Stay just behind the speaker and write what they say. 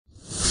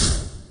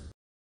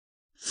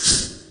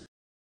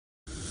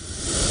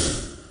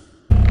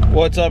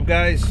What's up,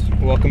 guys?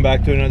 Welcome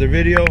back to another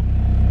video.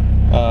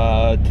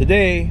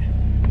 Today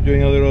I'm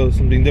doing a little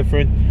something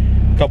different.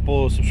 A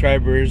couple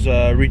subscribers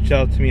reached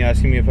out to me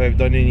asking me if I've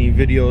done any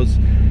videos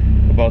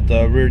about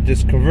the rear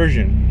disc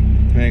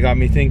conversion, and it got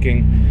me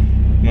thinking.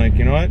 I'm like,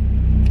 you know what,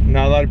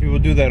 not a lot of people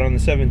do that on the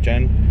 7th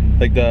gen,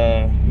 like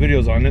the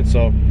videos on it,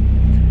 so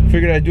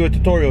figured I'd do a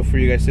tutorial for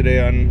you guys today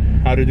on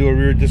how to do a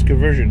rear disc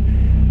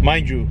conversion.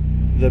 Mind you,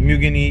 the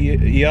Mugen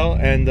EL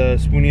and the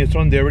Spoonie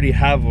S1, they already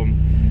have them.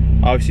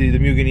 Obviously the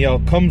Mugen EL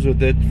comes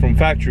with it from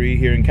factory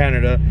here in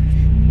Canada,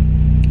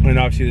 and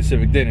obviously the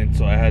Civic didn't,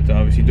 so I had to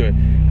obviously do it.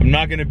 I'm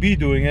not going to be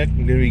doing it.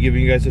 I'm going to be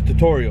giving you guys a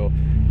tutorial,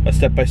 a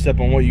step-by-step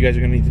on what you guys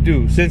are going to need to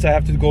do. Since I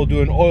have to go do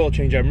an oil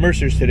change at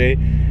Mercer's today,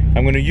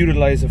 I'm going to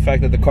utilize the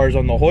fact that the car's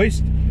on the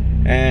hoist,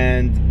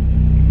 and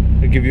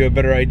I'll give you a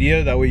better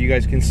idea. That way you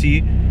guys can see,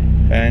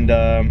 and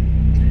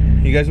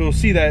you guys will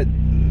see that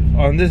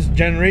on this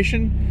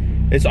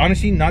generation, it's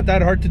honestly not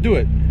that hard to do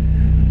it.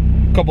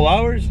 A couple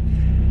hours,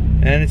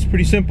 and it's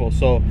pretty simple.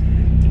 So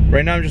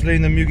right now I'm just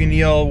letting the Mugen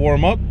EL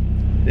warm up.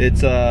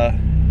 It's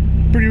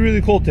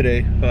really cold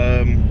today.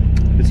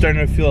 It's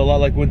starting to feel a lot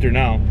like winter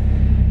now,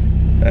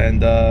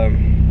 and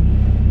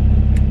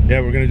yeah,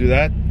 we're gonna do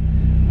that.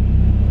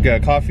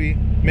 Get a coffee.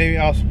 Maybe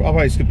I'll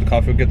probably skip the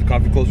coffee. I'll get the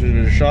coffee closer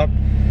to the shop.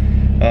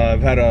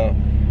 I've had a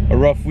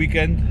rough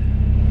weekend.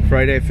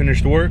 Friday I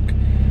finished work,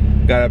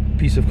 got a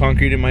piece of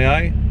concrete in my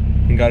eye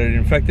and got it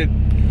infected.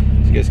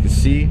 As you guys can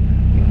see,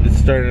 it's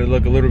starting to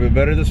look a little bit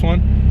better, this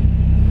one.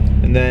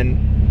 And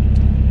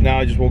then now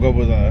I just woke up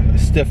with a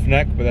stiff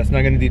neck, but that's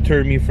not going to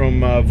deter me from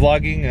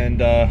vlogging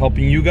and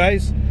helping you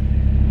guys.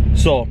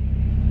 So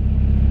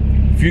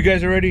if you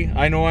guys are ready,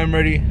 I know I'm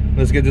ready.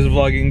 Let's get this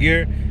vlog in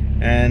gear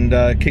and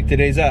kick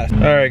today's ass.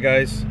 Alright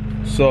guys,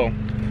 so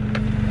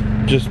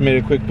just made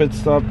a quick pit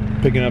stop,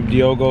 picking up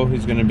Diogo.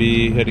 He's going to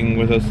be heading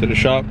with us to the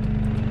shop.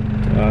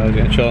 He's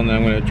going to chill, and then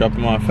I'm going to drop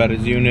him off at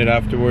his unit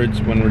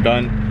afterwards when we're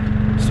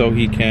done, so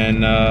he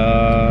can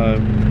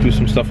do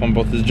some stuff on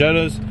both his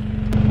Jettas.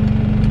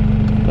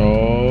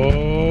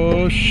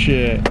 Oh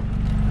shit.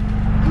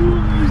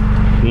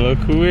 Look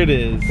who it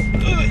is.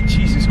 Oh,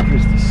 Jesus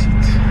Christ, these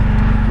seats.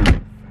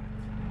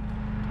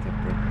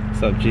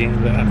 What's up, G?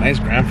 That nice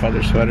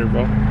grandfather sweater,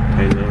 bro.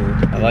 I know.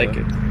 I like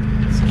it.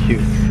 It's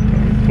cute.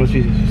 It's supposed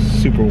to be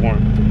super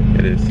warm.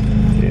 It is.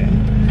 Yeah.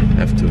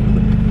 Have to.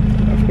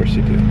 Of course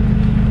you do.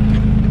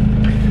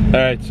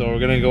 Alright, so we're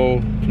gonna go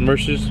to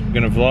Mercer's. We're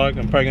gonna vlog.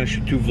 I'm probably gonna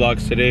shoot 2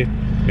 vlogs today,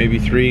 maybe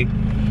 3. Do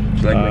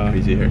you like my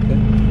crazy haircut?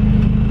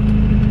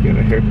 You got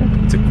a haircut?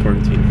 It's a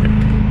quarantine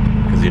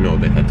haircut. Because you know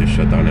they had to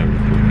shut down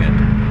everything again.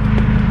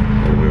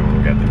 Or we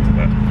won't get into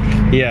that.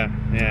 Yeah,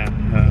 yeah.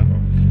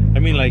 I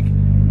mean, like,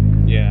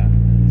 yeah.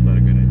 It's not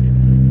a good idea.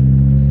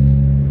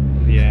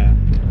 Yeah.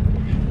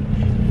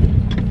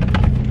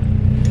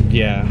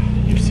 Yeah.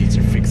 Your seats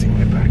are fixing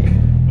my back.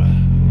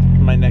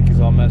 My neck is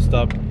all messed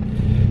up.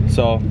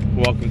 So,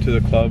 welcome to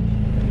the club.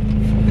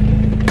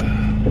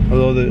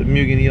 Although the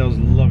Mugen EL is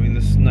loving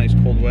this nice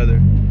cold weather.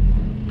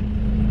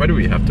 Why do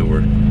we have to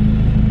work?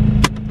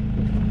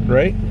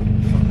 Right?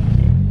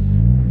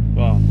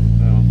 Well,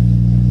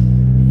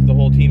 if the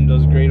whole team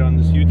does great on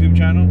this YouTube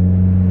channel,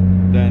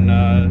 then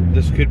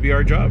this could be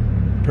our job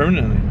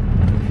permanently.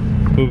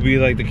 We'll be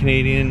like the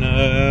Canadian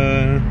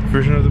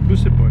version of the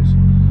Boosted Boys.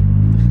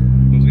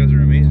 Those guys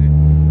are amazing.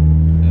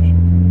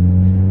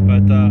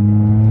 But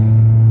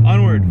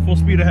onward, full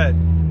speed ahead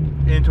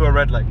into a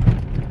red light.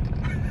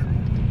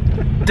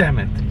 Damn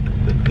it.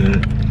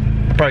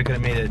 Probably could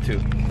have made it too.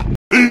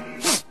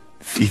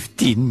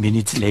 15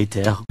 minutes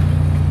later.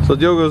 So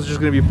Diogo's just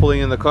going to be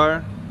pulling in the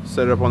car,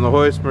 set it up on the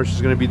hoist.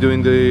 Mercer's going to be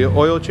doing the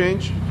oil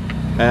change,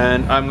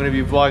 and I'm going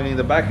to be vlogging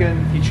the back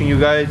end, teaching you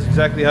guys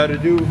exactly how to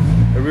do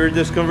a rear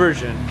disc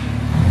conversion.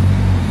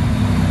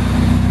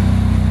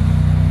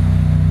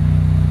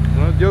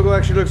 Well, Diogo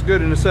actually looks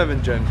good in the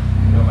 7th gen.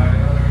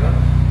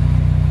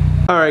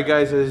 Alright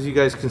guys, as you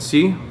guys can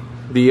see,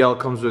 the EL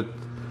comes with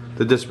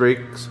the disc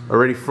brakes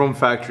already from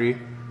factory.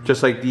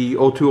 Just like the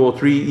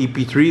 0203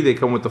 EP3, they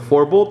come with the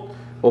 4-bolt,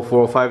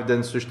 0405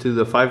 then switch to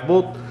the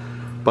 5-bolt.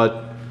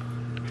 But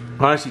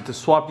honestly, to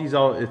swap these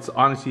out, it's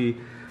honestly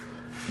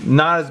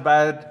not as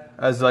bad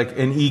as like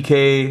an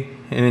EK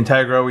and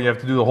Integra, where you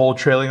have to do the whole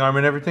trailing arm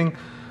and everything.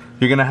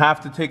 You're gonna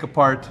have to take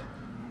apart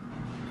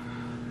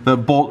the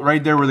bolt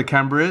right there where the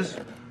camber is,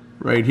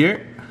 right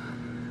here.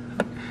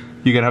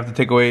 You're gonna have to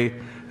take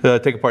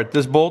apart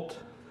this bolt,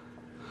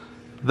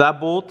 that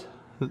bolt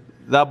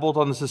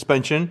on the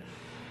suspension,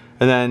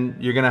 and then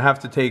you're gonna have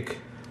to take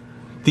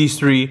these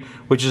 3,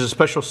 which is a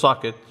special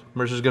socket.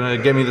 Mercer's gonna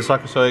get me the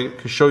socket so I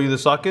can show you the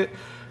socket,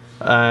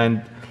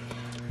 and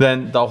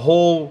then the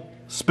whole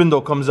spindle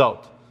comes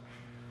out.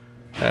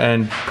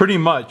 And pretty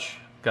much,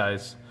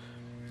 guys,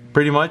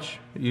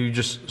 you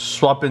just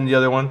swap in the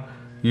other one.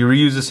 You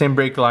reuse the same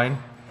brake line,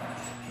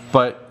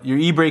 but your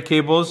e-brake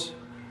cables,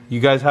 you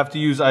guys have to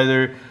use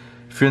either,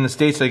 if you're in the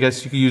States, I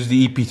guess you could use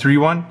the EP3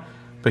 one,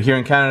 but here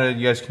in Canada,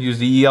 you guys can use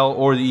the EL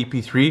or the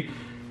EP3.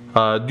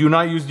 Do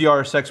not use the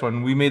RSX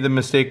one. We made the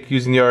mistake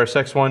using the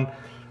RSX one.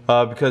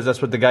 because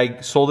that's what the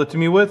guy sold it to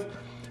me with,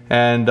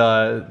 and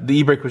the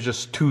e-brake was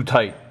just too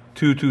tight,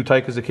 too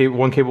tight, because the cable,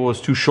 one cable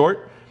was too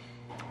short,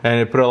 and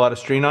it put a lot of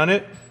strain on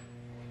it.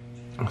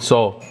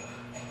 So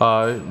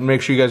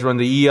make sure you guys run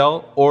the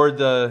EL or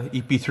the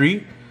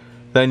EP3.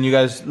 Then you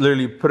guys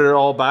literally put it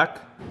all back.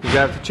 You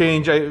have to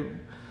change. I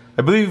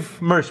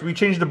believe, Merce, we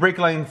changed the brake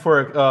line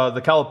for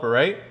the caliper,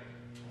 right?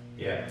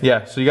 Yeah.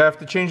 Yeah, so you have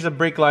to change the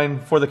brake line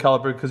for the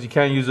caliper because you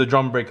can't use the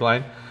drum brake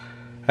line.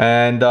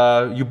 And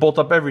you bolt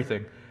up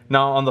everything.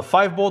 Now on the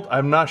 5-bolt,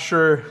 I'm not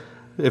sure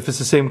if it's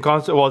the same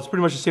concept. Well, it's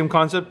pretty much the same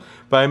concept,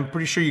 but I'm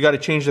pretty sure you got to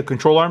change the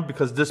control arm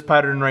because this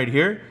pattern right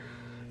here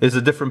is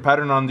a different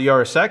pattern on the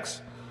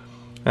RSX.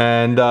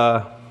 And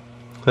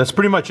that's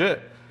pretty much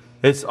it.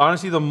 It's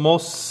honestly the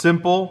most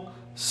simple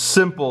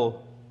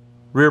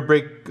rear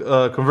brake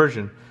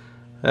conversion.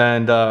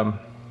 And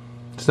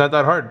it's not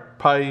that hard.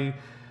 Probably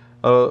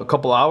a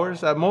couple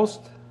hours at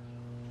most,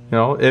 you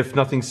know, if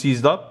nothing's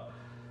seized up,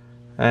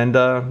 and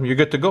you're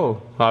good to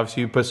go.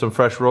 Obviously you put some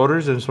fresh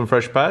rotors and some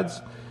fresh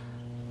pads,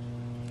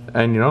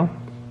 and you know,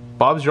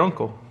 Bob's your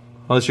uncle.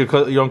 Unless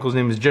your uncle's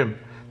name is Jim,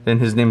 then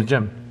his name is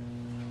Jim.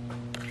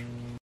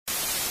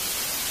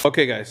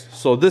 Okay guys,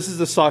 so this is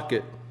the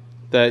socket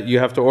that you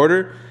have to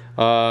order.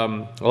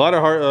 A lot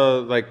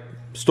of like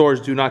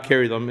stores do not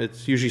carry them.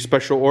 It's usually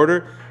special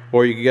order,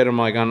 or you can get them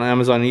like on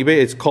Amazon and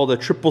eBay. It's called a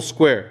triple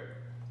square.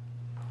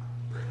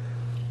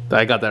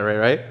 I got that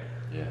right?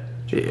 Yeah,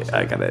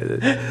 I got it.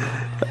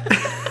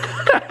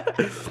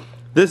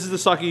 This is the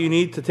socket you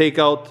need to take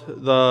out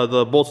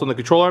the bolts on the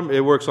control arm.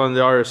 It works on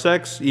the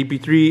RSX,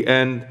 EP3,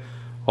 and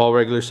all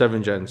regular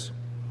 7 gens.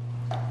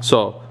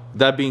 So,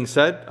 that being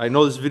said, I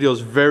know this video is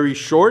very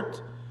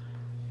short,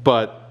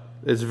 but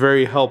it's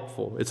very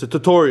helpful. It's a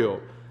tutorial.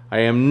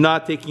 I am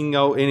not taking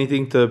out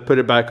anything to put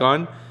it back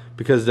on,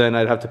 because then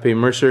I'd have to pay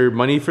Mercer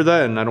money for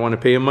that, and I don't want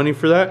to pay him money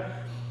for that.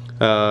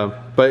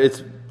 But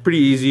it's pretty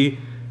easy.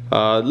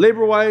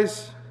 Labor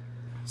wise,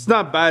 it's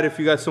not bad if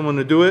you got someone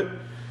to do it.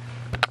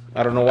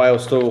 I don't know why I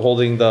was still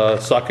holding the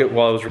socket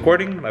while I was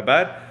recording, my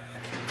bad.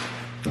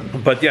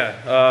 But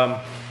yeah,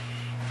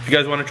 if you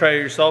guys want to try it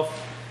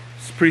yourself,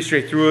 it's pretty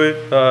straight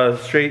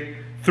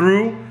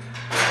through.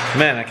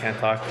 Man, I can't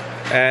talk.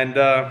 And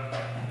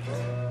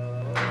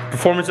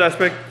performance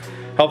aspect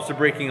helps the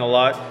braking a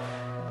lot.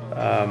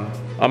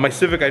 On my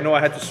Civic, I know I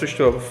had to switch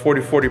to a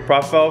 40/40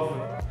 prop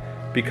valve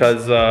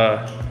because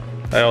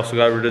I also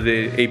got rid of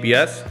the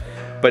ABS.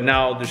 But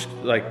now there's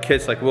like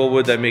kits like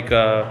Willwood that make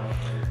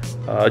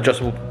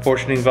adjustable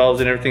portioning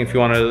valves and everything if you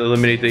want to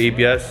eliminate the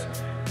ABS.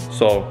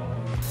 So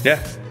yeah,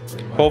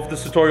 hope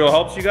this tutorial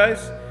helps you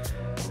guys.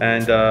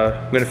 And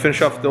I'm gonna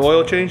finish off the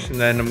oil change, and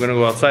then I'm gonna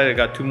go outside. I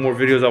got 2 more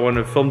videos I want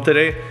to film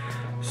today,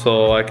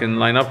 so I can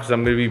line up because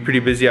I'm gonna be pretty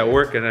busy at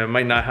work and I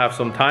might not have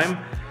some time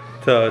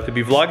to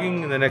be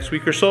vlogging in the next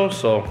week or so.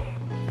 So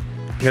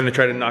I'm gonna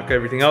try to knock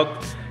everything out.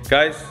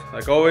 Guys,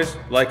 like always,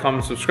 like,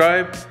 comment,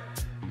 subscribe.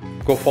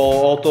 Go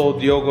follow Alto,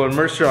 Diogo, and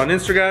Mercer on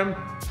Instagram.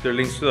 Their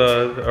links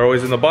are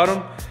always in the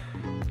bottom.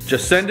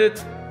 Just send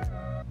it.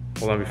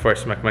 Hold on before I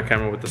smack my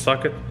camera with the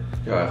socket.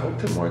 Yo, I hope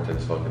Tim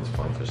Hortons fucking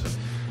sponsors us.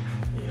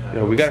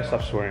 Yo, we gotta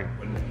stop swearing.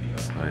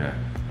 Oh yeah,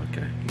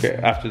 okay. Okay,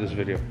 after this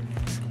video.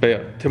 But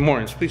yeah, Tim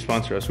Hortons, please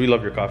sponsor us. We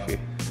love your coffee.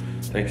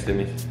 Thanks,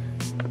 Timmy.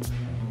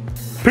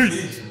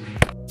 Peace.